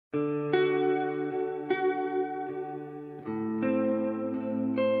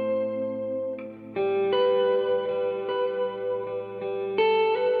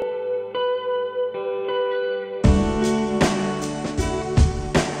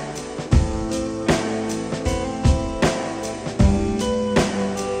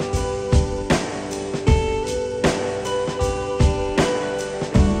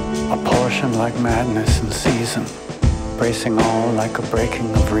like madness in season, bracing all like a breaking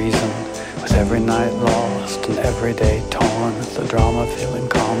of reason, with every night lost and every day torn, the drama feeling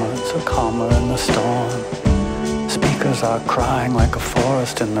calmer, so calmer in the storm. Speakers are crying like a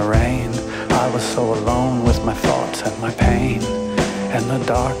forest in the rain. I was so alone with my thoughts and my pain, and the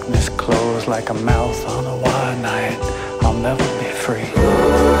darkness closed like a mouth on a wild night. I'll never be free.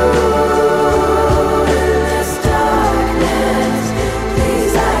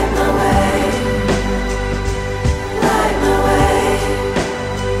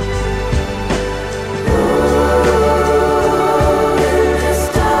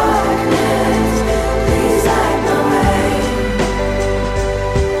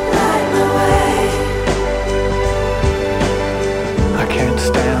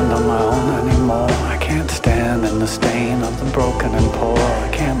 The stain of the broken and poor. I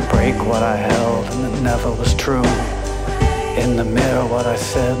can't break what I held and it never was true. In the mirror what I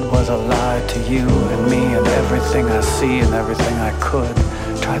said was a lie to you and me and everything I see and everything I could.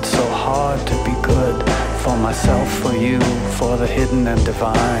 Tried so hard to be good for myself, for you, for the hidden and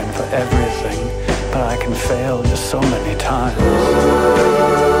divine, for everything, but I can fail just so many times.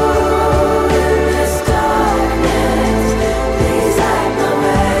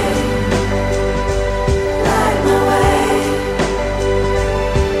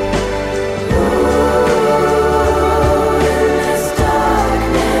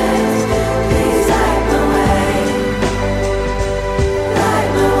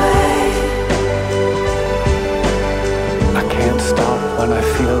 When I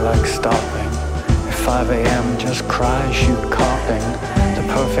feel like stopping, at 5 a.m. just cries you coughing. The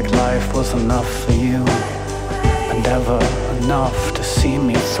perfect life was enough for you, but never enough to see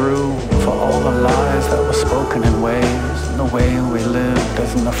me through. For all the lies that were spoken in ways, and the way we lived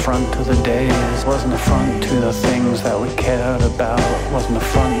as an affront to the days. Wasn't affront to the things that we cared about, wasn't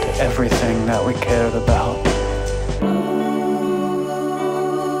affront to everything that we cared about.